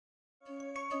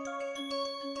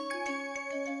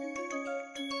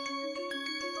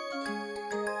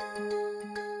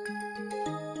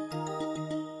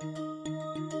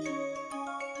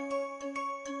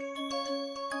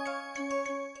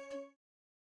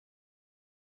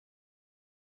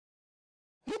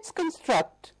let's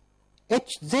construct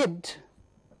Hz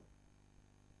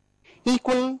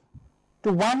equal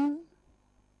to 1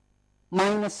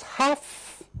 minus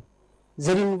half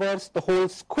Z inverse the whole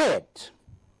squared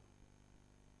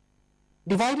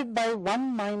divided by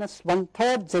 1 minus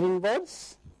 1/3 Z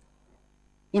inverse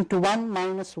into 1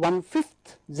 minus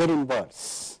 1/5 Z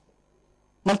inverse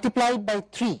multiplied by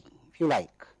 3, if you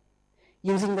like,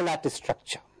 using the lattice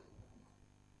structure.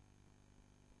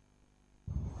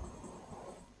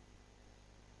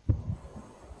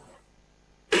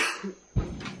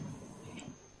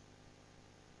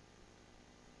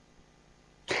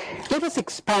 Let us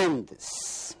expand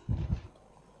this.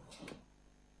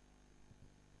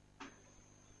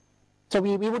 So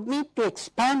we would need to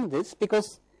expand this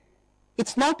because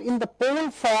it's not in the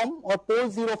pole form or pole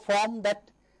zero form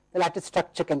that the lattice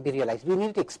structure can be realized. We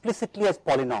need it explicitly as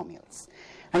polynomials.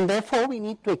 And therefore, we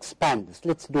need to expand this.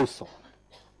 Let's do so.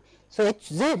 So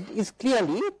Hz is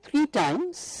clearly 3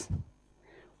 times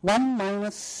 1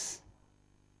 minus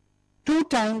 2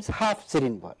 times half Z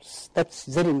inverse. That's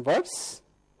Z inverse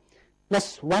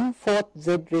plus 1/4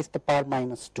 Z raised to the power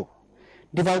minus 2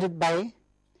 divided by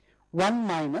 1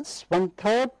 minus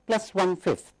 1/3 plus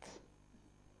 1/5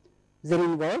 Z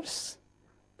inverse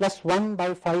plus 1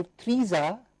 by 5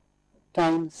 3s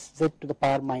times Z to the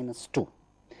power minus 2.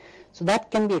 So that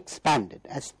can be expanded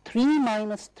as 3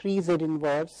 minus 3 Z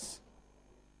inverse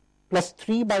plus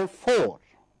 3 by 4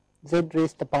 Z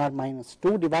raised to the power minus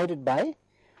 2 divided by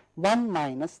 1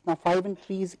 minus, now 5 and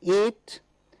 3 is 8,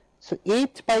 so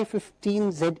 8 by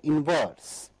 15 Z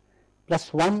inverse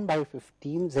plus 1 by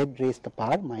 15 Z raised to the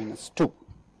power minus 2.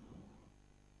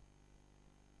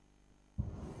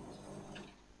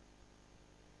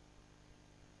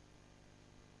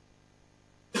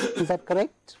 Is that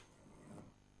correct?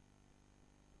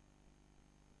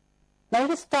 Now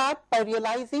let us start by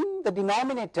realizing the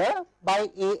denominator by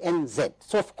A and Z.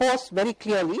 So of course, very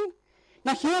clearly,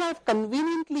 now here I have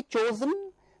conveniently chosen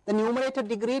the numerator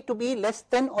degree to be less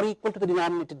than or equal to the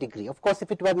denominator degree. Of course,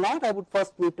 if it were not, I would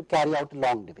first need to carry out a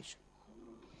long division,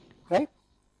 right?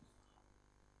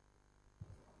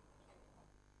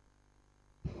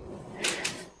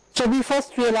 So we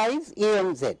first realize A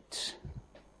and Z.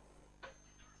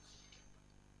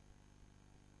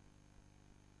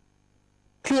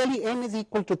 Clearly n is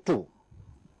equal to 2.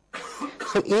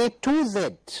 So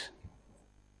A2Z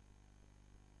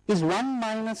is 1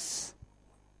 minus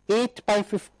 8 by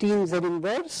 15 Z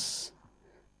inverse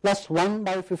plus 1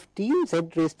 by 15 Z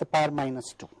raised to the power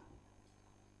minus 2.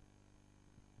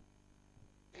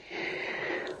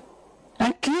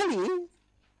 And clearly,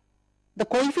 the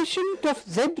coefficient of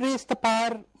Z raised to the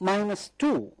power minus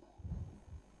 2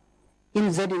 in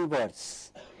Z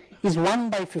inverse is 1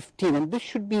 by 15, and this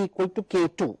should be equal to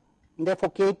K2. And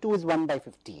therefore, K2 is 1 by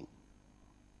 15.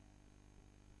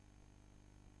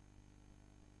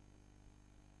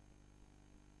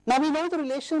 Now we know the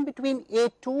relation between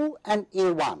A2 and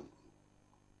A1.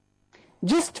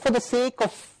 Just for the sake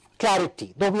of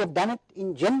clarity, though we have done it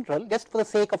in general, just for the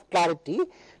sake of clarity,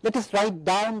 let us write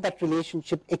down that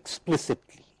relationship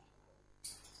explicitly.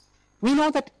 We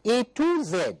know that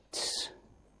A2Z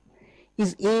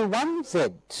is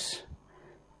A1Z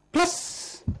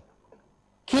plus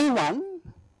K1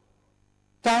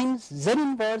 times Z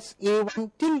inverse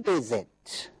A1 tilde Z.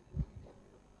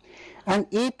 And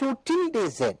A2 tilde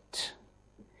Z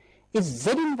is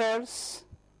Z inverse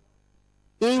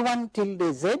A1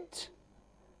 tilde Z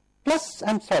plus,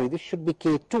 I'm sorry, this should be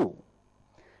K2,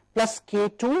 plus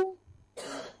K2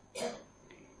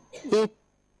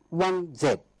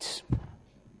 A1Z.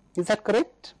 Is that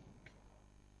correct?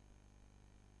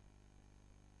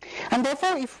 And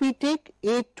therefore, if we take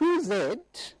A2Z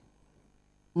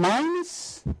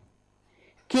minus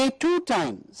K2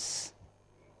 times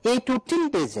A2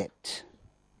 tilde Z,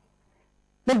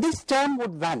 then this term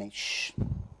would vanish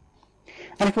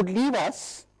and it would leave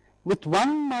us with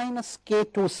 1 minus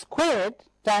K2 squared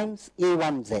times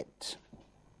A1Z.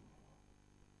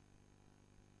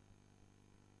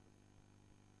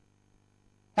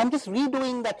 I'm just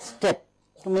redoing that step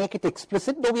to make it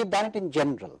explicit, though we have done it in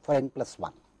general for n plus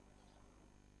 1.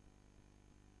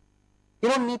 You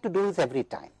don't need to do this every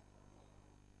time.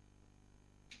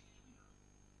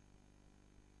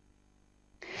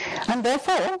 And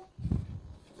therefore,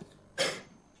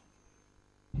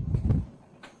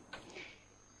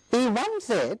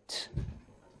 A1Z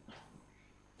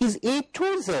is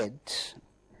A2Z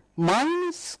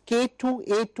minus K2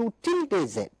 A2 tilde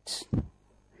Z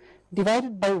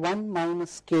divided by 1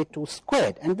 minus K2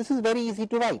 squared, and this is very easy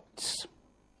to write.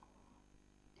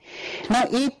 Now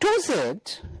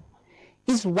A2Z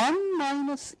is 1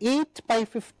 minus 8 by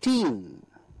 15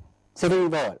 Z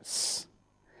inverse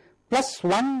plus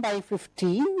 1 by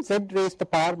 15 z raised to the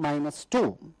power minus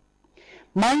 2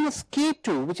 minus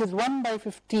k2, which is 1 by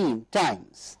 15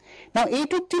 times. Now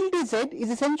a2 tilde z is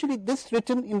essentially this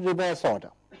written in reverse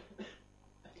order.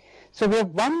 So we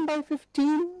have 1 by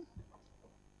 15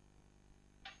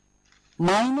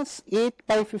 minus 8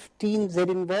 by 15 z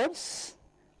inverse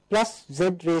plus z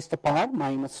raised to the power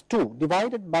minus 2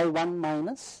 divided by 1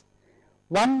 minus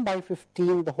 1 by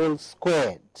 15 the whole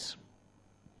squared.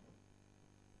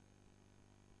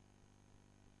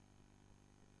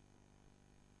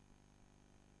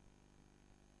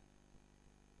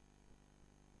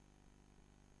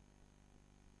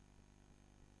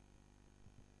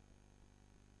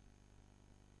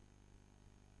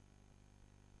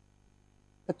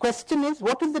 The question is,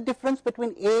 what is the difference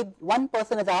between A, one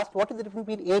person has asked, what is the difference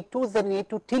between A2 z and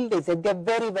A2 tilde z? They are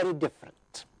very, very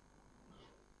different.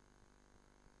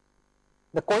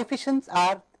 The coefficients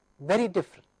are very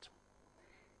different.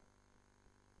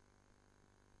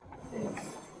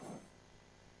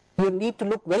 You need to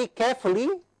look very carefully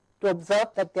to observe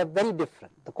that they are very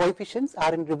different. The coefficients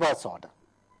are in reverse order.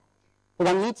 So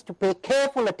one needs to pay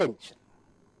careful attention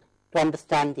to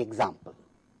understand the example.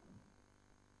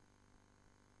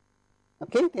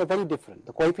 Okay, they are very different.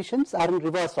 The coefficients are in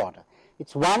reverse order.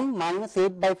 It's 1 minus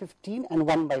 8 by 15 and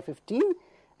 1 by 15.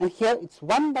 And here it's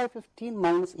 1 by 15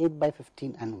 minus 8 by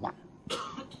 15 and 1.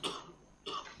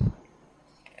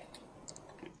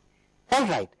 All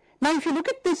right. Now if you look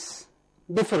at this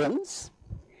difference,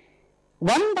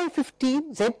 1 by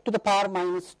 15 z to the power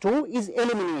minus 2 is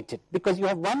eliminated because you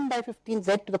have 1 by 15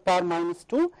 z to the power minus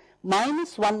 2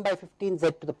 minus 1 by 15 z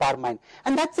to the power minus.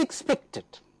 And that's expected.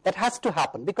 That has to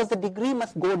happen because the degree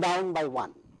must go down by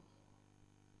 1.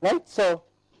 Right? So,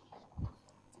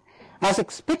 as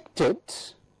expected,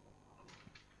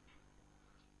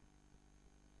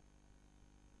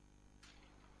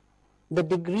 the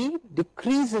degree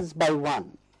decreases by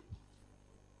 1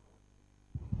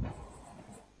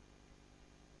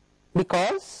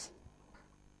 because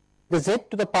the z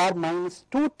to the power minus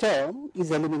 2 term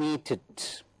is eliminated.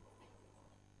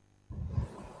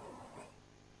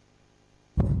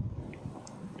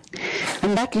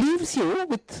 And that leaves you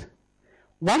with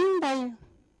 1 by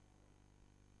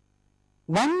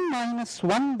 1 minus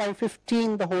 1 by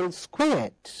 15 the whole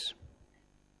squared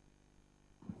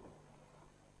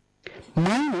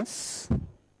minus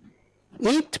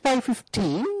 8 by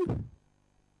 15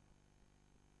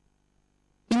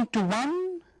 into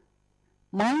 1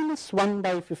 minus 1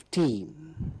 by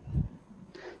 15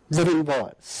 z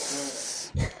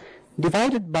inverse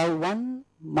divided by 1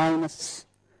 minus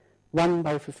 1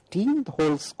 by 15 the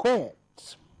whole squared.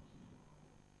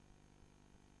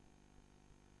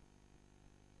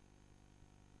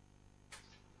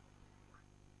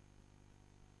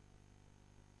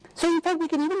 So in fact we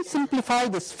can even simplify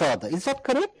this further. Is that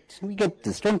correct? We get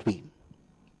this, don't we?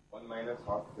 1 minus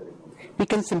half. We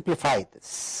can simplify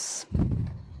this.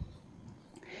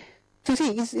 So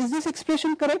see, is this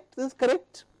expression correct? This is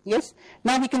correct? Yes?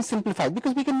 Now we can simplify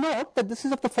because we can note that this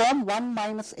is of the form 1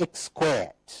 minus x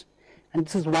squared. And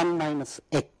this is 1 minus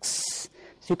x.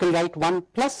 So you can write 1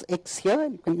 plus x here,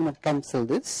 you can cancel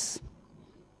this.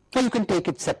 Or you can take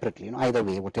it separately, either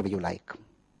way, whatever you like.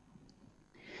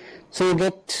 So you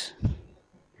get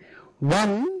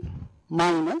 1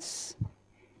 minus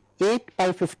 8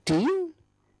 by 15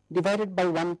 divided by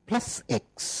 1 plus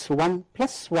x, 1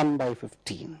 plus 1 by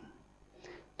 15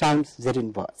 times z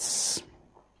inverse.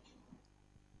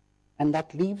 And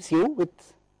that leaves you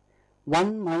with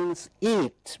 1 minus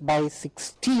 8 by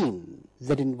 16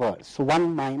 z inverse. So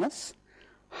 1 minus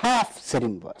half z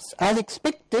inverse. As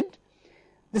expected,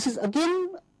 this is again,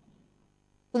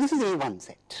 so this is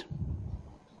A1z.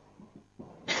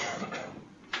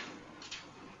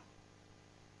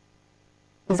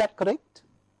 Is that correct?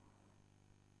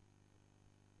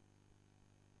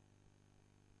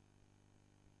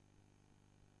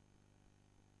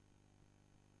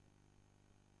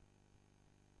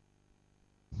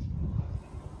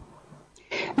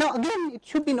 Now again, it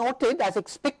should be noted as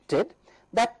expected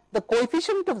that the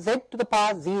coefficient of z to the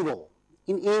power 0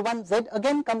 in A1z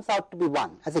again comes out to be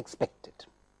 1 as expected.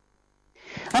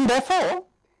 And therefore,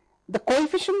 the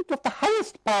coefficient of the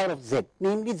highest power of z,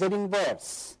 namely z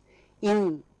inverse,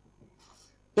 in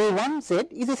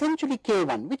A1z is essentially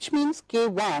k1, which means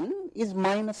k1 is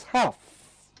minus half.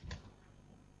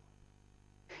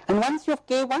 And once you have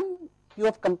k1, you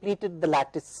have completed the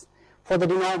lattice for the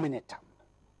denominator.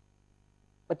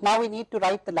 But now we need to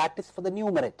write the lattice for the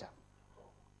numerator.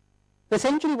 So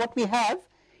essentially what we have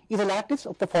is a lattice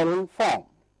of the following form.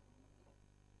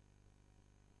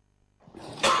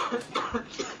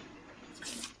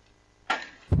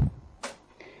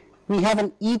 we have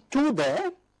an E2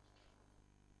 there,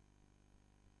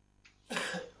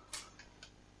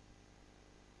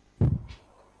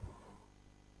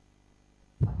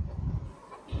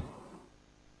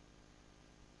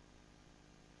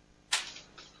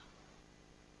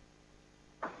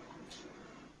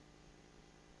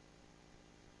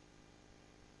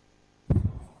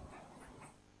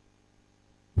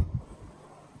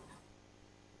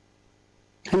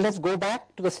 and let's go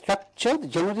back to the structure, the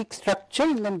generic structure,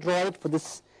 and then draw it for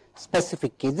this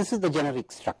specific case. This is the generic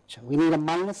structure. We need a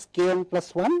minus kn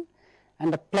plus 1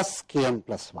 and a plus kn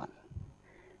plus 1.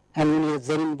 And you need a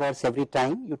Z inverse every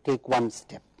time you take one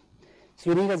step. So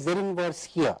you need a Z inverse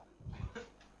here.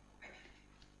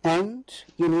 And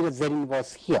you need a Z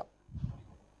inverse here.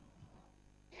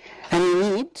 And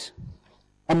you need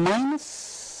a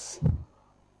minus,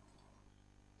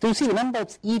 so you see, remember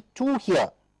it's E2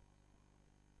 here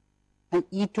and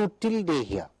E2 tilde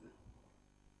here.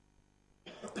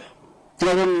 And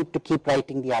I don't need to keep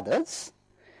writing the others,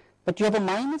 but you have a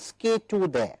minus K2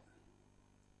 there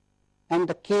and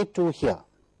a K2 here.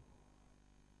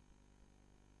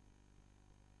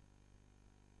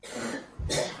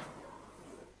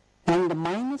 And a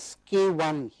minus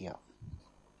K1 here.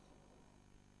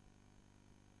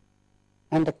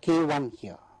 And a K1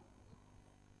 here.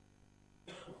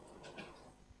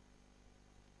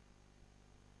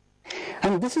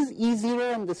 And this is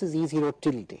E0 and this is E0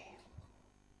 tilde.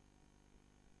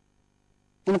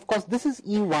 And of course this is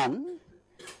E1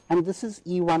 and this is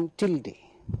E1 tilde.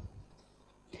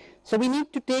 So we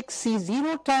need to take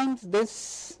C0 times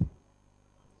this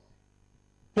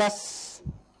plus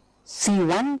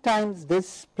C1 times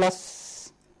this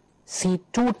plus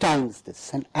C2 times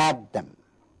this and add them.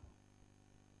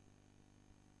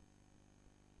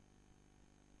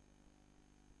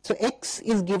 So X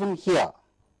is given here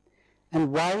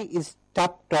and Y is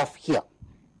topped off here.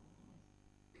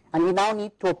 And we now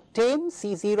need to obtain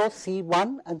C0,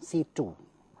 C1 and C2.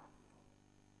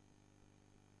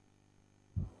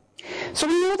 So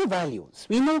we know the values.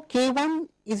 We know K1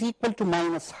 is equal to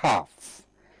minus half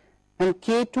and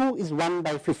K2 is 1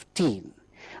 by 15.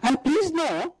 And please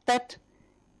note that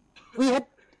we had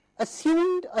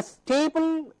assumed a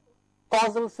stable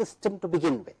causal system to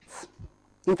begin with.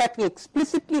 In fact, we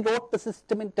explicitly wrote the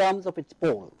system in terms of its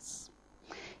poles.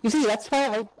 You see, that's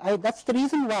why that's the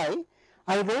reason why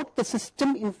I wrote the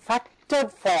system in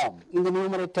factored form in the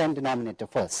numerator and denominator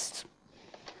first.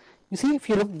 You see, if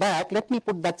you look back, let me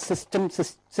put that system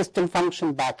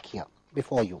function back here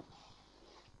before you.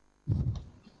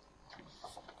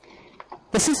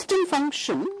 The system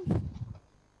function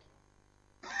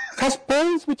has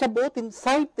poles which are both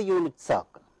inside the unit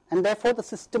circle, and therefore the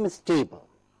system is stable.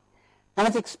 And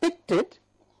as expected,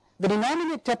 the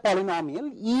denominator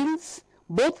polynomial yields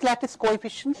both lattice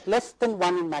coefficients less than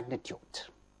 1 in magnitude,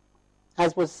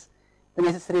 as was the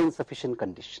necessary and sufficient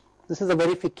condition. This is a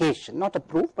verification, not a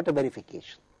proof, but a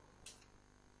verification.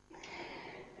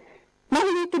 Now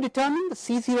we need to determine the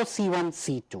C0, C1,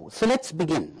 C2. So let's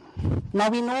begin. Now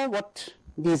we know what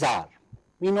these are.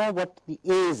 We know what the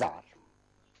A's are.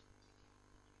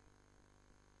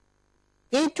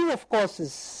 A2, of course,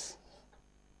 is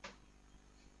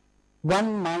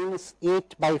 1 minus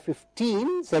 8 by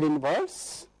 15 Z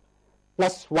inverse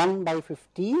plus 1 by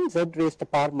 15 Z raised to the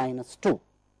power minus 2.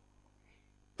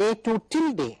 A2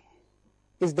 tilde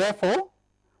is therefore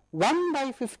 1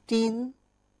 by 15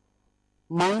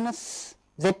 minus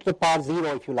Z to the power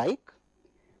 0, if you like,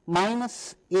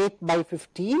 minus 8 by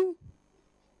 15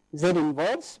 Z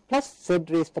inverse plus Z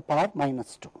raised to the power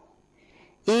minus 2.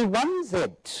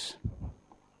 A1Z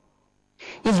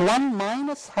is 1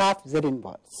 minus half Z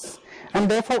inverse, and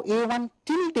therefore A1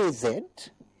 tilde Z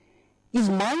is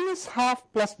minus half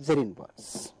plus Z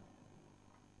inverse.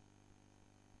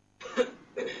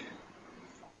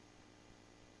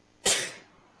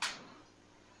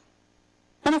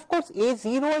 And of course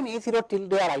A0 and A0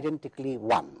 tilde are identically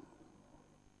 1.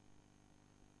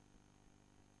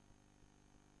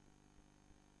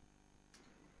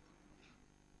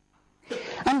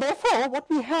 And therefore what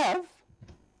we have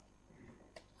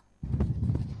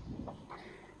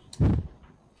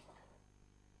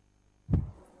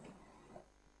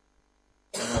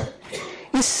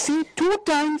is C2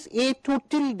 times A2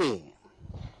 tilde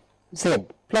Z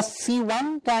plus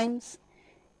C1 times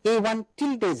A1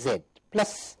 tilde Z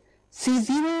plus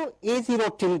C0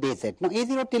 A0 tilde Z. Now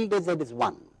A0 tilde Z is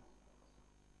 1.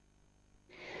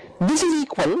 This is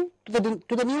equal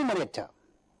to the numerator.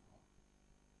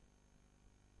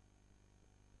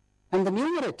 And the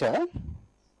numerator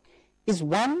is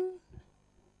 1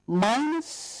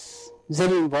 minus Z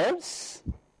inverse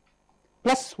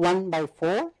plus 1 by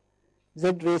 4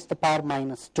 z raised to the power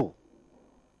minus 2.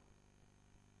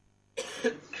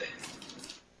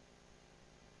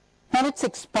 Now let's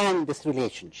expand this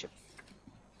relationship.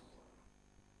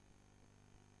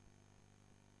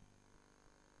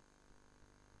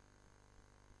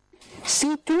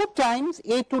 C2 times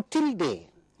A2 tilde,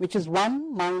 which is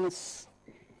 1 minus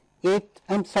 8,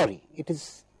 it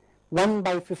is 1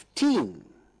 by 15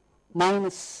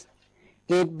 minus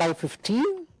 8 by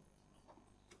 15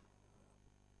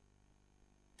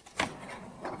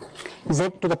 z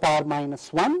to the power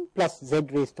minus 1 plus z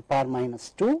raised to the power minus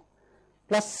 2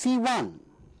 plus C1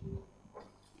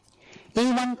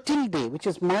 A1 tilde, which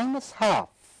is minus half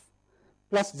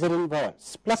plus z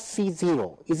inverse plus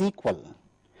C0 is equal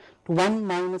to 1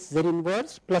 minus z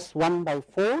inverse plus 1 by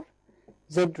 4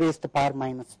 z raised to the power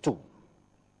minus 2.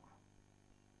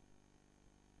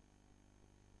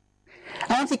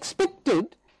 As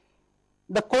expected,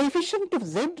 the coefficient of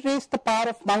z raised to the power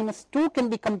of minus 2 can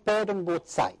be compared on both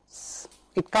sides.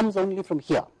 It comes only from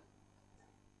here.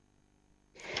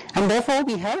 And therefore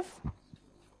we have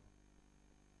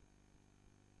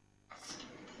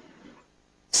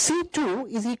C2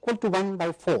 is equal to 1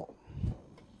 by 4.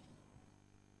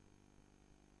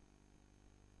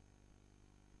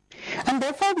 And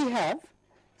therefore we have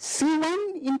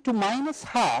C1 into minus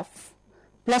half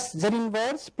plus z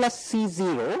inverse plus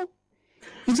C0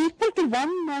 is equal to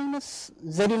 1 minus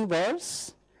z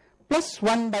inverse plus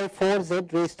 1 by 4 z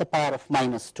raised to the power of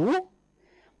minus 2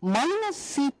 minus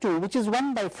C2, which is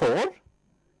 1 by 4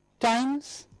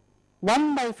 times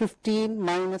 1 by 15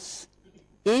 minus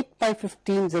 8 by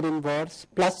 15 z inverse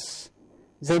plus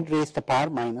z raised to the power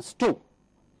minus 2.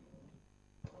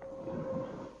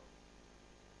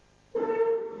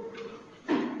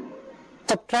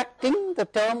 Subtracting the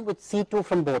term with C2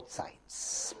 from both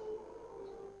sides.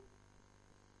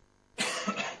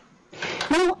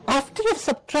 Now, after you have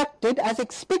subtracted, as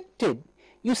expected,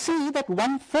 you see that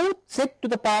 1/4 z to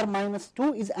the power minus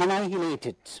 2 is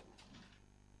annihilated.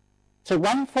 So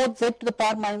 1/4 z to the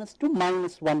power minus 2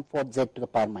 minus 1/4 z to the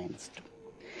power minus 2.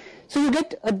 So you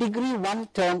get a degree 1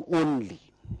 term only.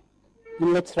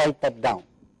 And let's write that down.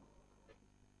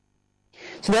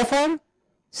 So therefore,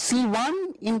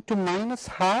 C1 into minus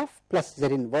half plus z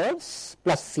inverse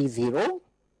plus C0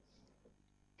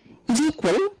 is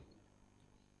equal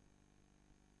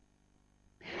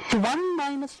to 1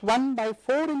 minus 1 by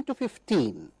 4 into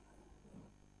 15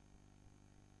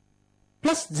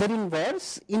 plus z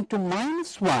inverse into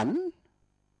minus 1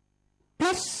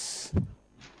 plus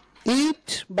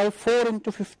 8 by 4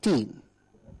 into 15.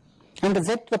 And the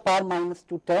z to the power minus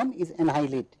 2 term is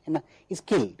annihilated, is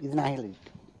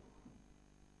annihilated.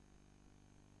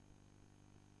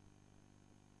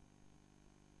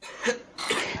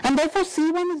 And therefore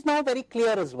C1 is now very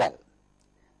clear as well.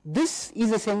 This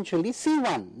is essentially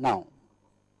C1 now.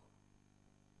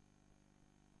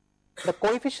 The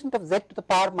coefficient of z to the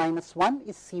power minus 1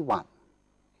 is C1.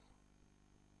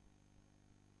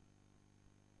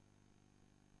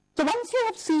 So once you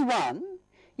have C1,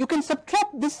 you can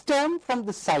subtract this term from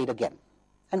this side again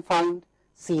and find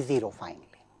C0 finally.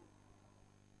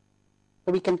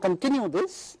 So we can continue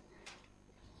this.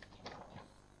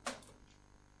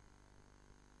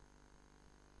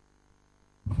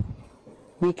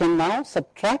 We can now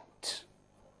subtract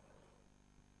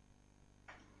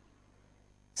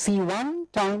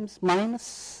C1 times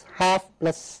minus half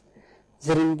plus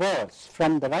z inverse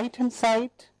from the right hand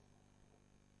side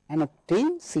and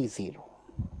obtain C0.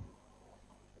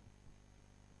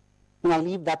 And I'll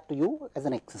leave that to you as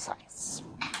an exercise.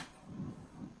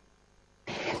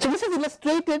 So this has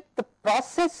illustrated the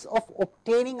process of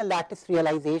obtaining a lattice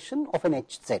realization of an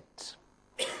HZ.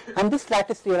 And this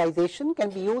lattice realization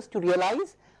can be used to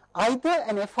realize either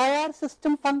an FIR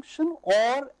system function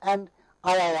or an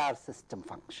IIR system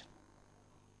function.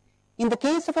 In the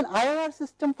case of an IIR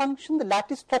system function, the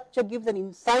lattice structure gives an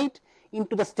insight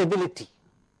into the stability.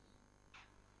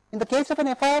 In the case of an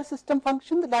FIR system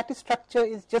function, the lattice structure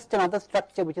is just another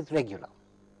structure which is regular.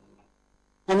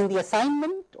 And in the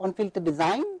assignment on filter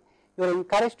design, you are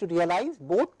encouraged to realize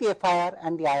both the FIR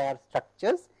and the IIR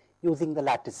structures using the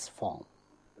lattice form.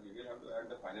 At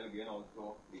the final gain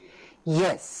also.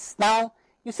 Yes. Now,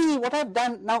 you see what I've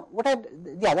done,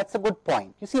 yeah, that's a good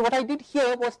point. You see what I did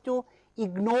here was to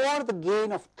ignore the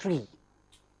gain of 3.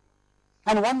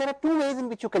 And there are two ways in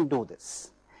which you can do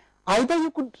this. Either you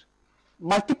could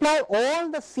multiply all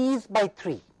the C's by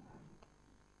 3,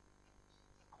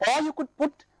 or you could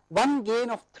put one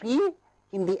gain of 3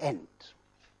 in the end.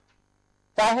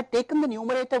 So I had taken the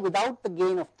numerator without the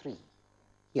gain of 3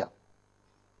 here.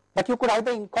 But you could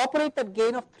either incorporate that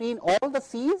gain of 3 in all the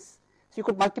C's, so you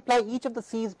could multiply each of the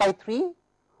C's by 3,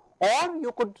 or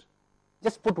you could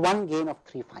just put one gain of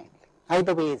 3 finally.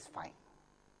 Either way is fine.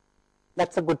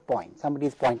 That's a good point. Somebody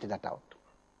has pointed that out.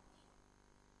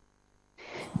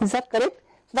 Is that correct?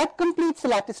 That completes the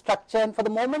lattice structure, and for the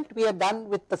moment we are done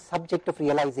with the subject of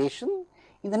realization.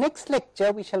 In the next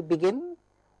lecture we shall begin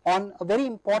on a very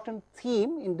important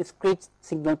theme in discrete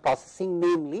signal processing,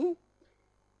 namely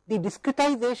the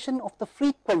discretization of the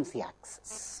frequency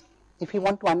axis. If you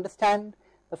want to understand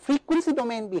the frequency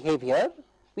domain behavior,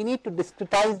 we need to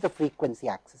discretize the frequency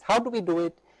axis. How do we do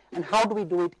it, and how do we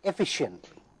do it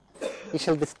efficiently? We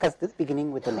shall discuss this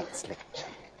beginning with the next lecture.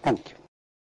 Thank you.